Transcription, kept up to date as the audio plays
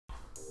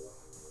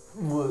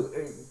with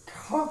a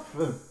toss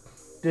of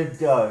the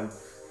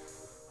dice,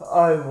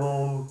 I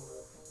will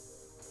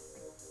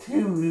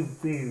to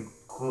review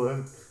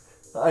clips.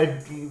 I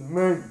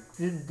demand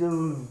to the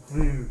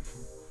review.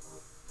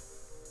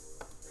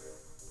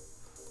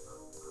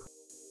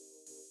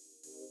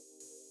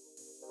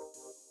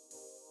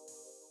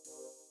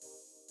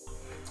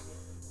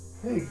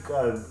 Hey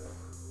guys,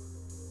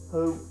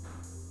 hope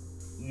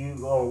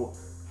you all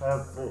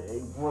have a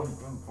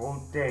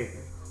wonderful day.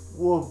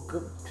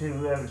 Welcome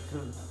to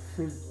episode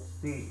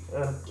 60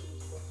 of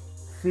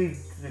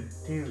season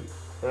 2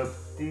 of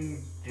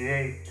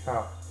DJ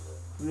Talk.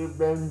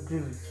 Remember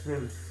to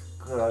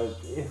subscribe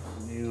if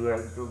you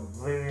like the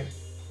video.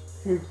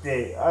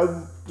 Today I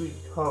will be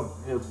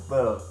talking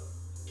about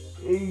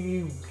a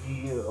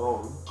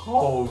Yu-Gi-Oh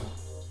called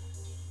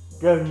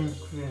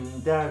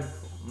Dungeon Dance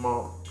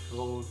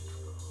Monsters,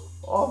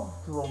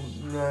 also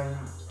known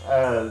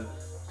as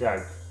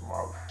Dice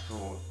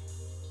Monsters.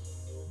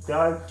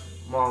 Dice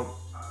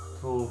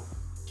Monsters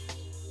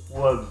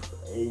was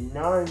a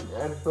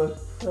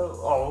 9-episode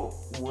arc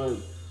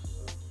with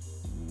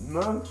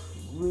most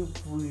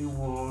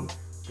reviewers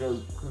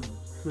that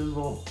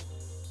consider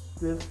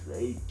this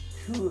a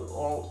true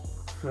arc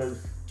since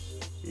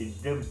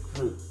it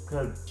doesn't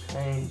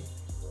contain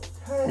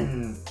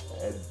 10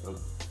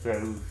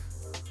 episodes.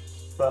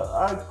 But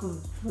I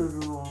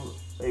consider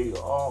a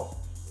arc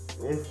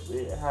if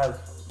it has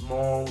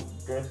more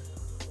than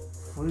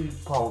 3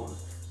 parts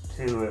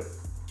to it.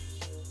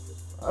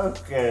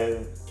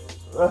 Okay,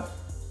 let's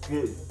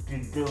get to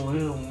the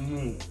real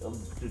meat of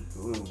the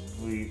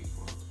review.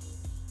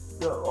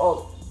 The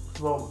arc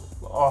starts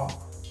off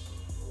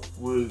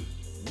with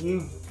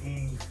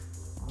Yuki's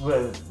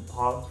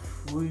grandpa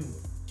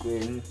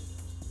sleeping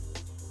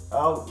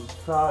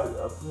outside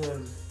of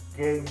his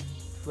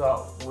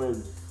GameStop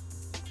with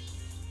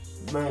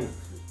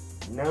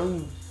makes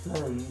no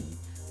sense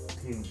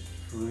to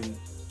sleep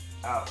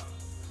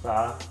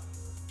outside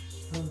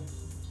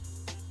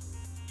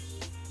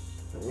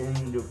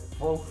in the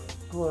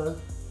first place.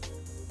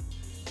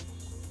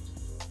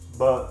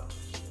 But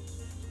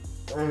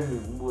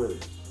anyway,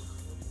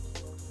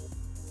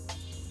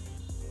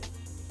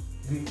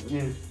 he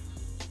is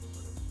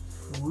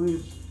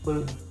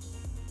sleeping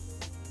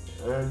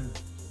and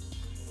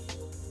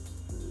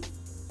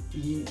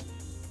he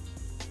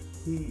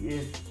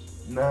is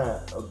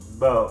mad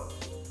about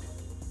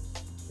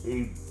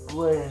a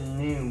brand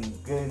new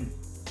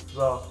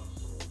GameStop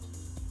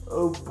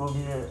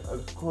opening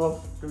across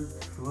the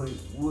street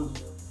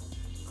which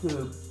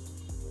could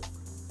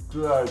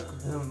drag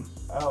him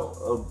out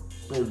of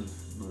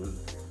business.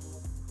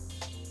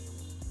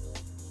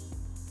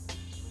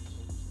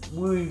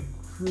 We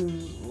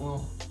see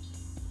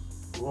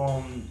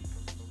on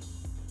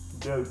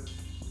the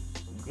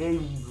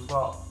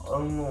GameStop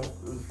owner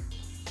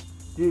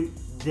is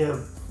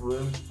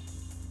different.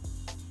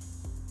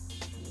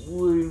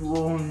 We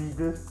won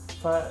this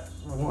fact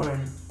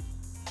when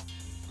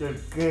the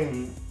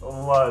game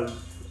arrives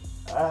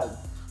at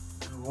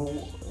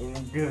school and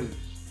just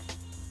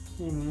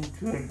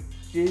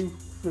introduces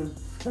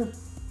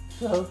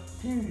himself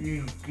to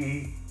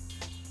Yuki,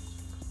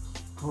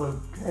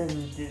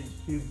 pretended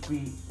to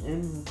be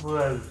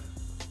impressed.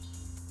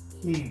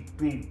 He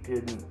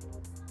began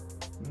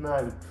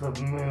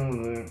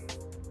Maximilian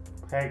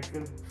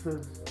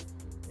Pegasus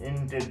in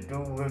the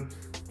Duelist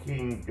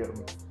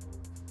Kingdom.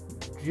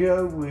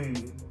 Joey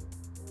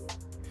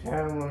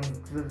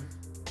challenges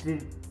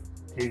Dick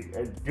to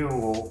a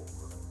duel.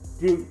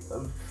 Dick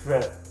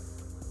accepts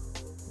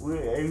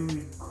with a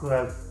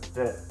request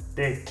that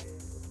Dick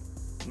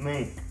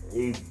make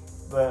a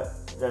bet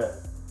that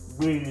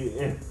really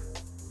if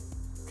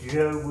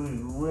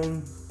Joey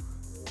wins,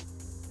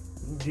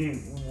 Dick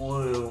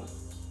will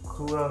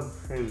close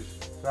his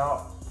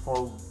shop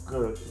for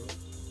good.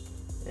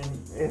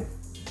 And if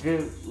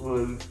Dick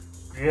loses,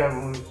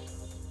 Joey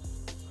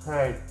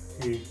had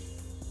to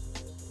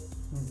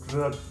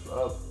dress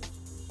up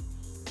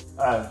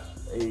as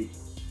a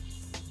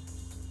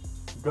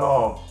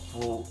dog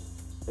for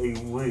a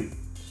week.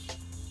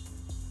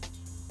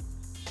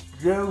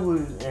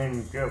 Joey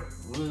ends up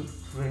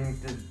losing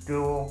the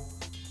door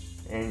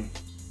and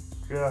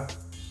just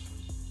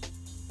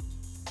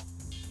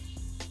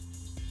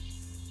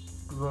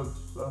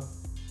dress up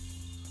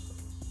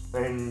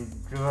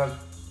and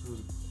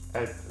dresses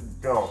as a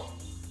dog.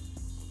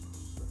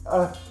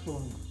 As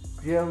for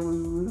Joey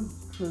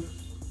loses,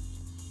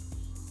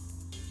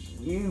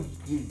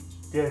 Yuki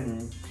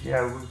then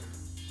tells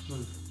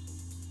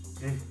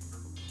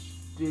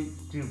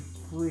to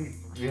free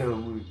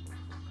Joey.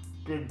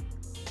 The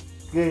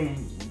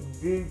game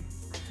did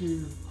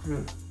choose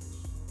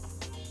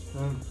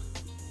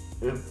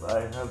if I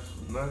have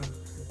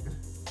mentioned,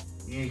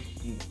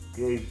 Yuki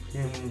gave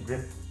him the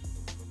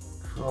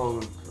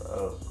choice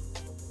of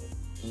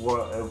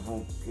whatever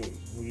game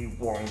he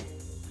wants.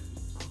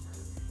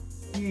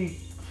 He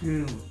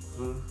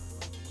chooses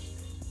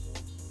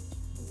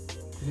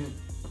to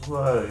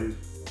play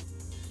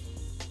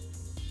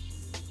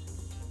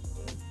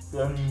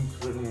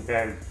Dungeon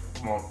Dance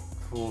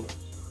Monsters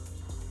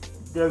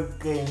the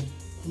game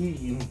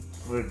heating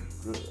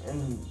filter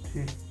and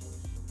to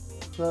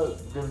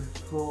cut the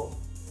short.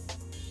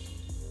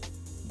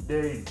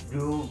 They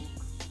do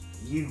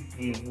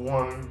Yuki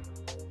one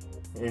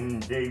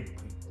and they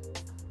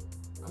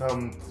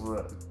become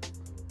fresh.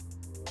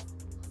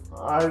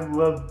 I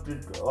love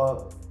this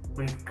art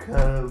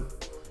because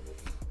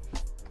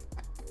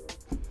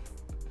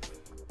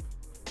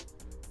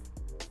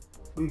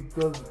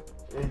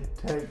it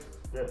takes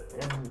the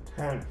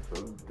intent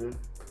of this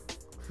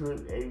to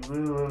a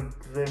real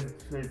sense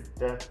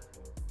that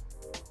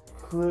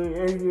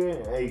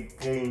creating a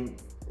game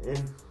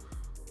is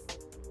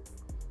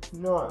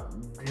not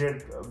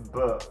just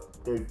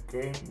about the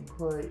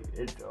gameplay,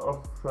 it's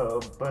also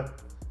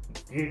about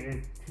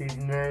getting to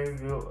know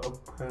your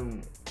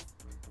opponent.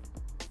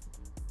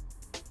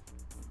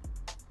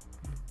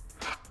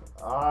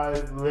 I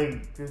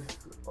rate this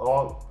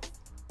art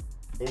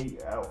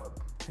 8 out of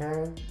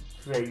 10.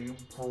 Thank you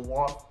for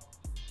watching.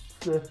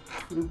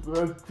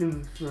 Remember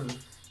to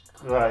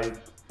subscribe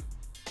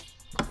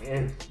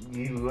if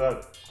you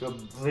like the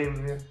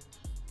video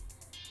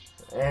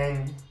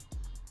and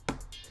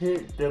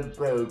hit the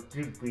bell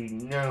to be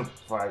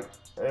notified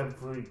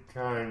every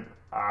time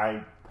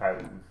I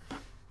post.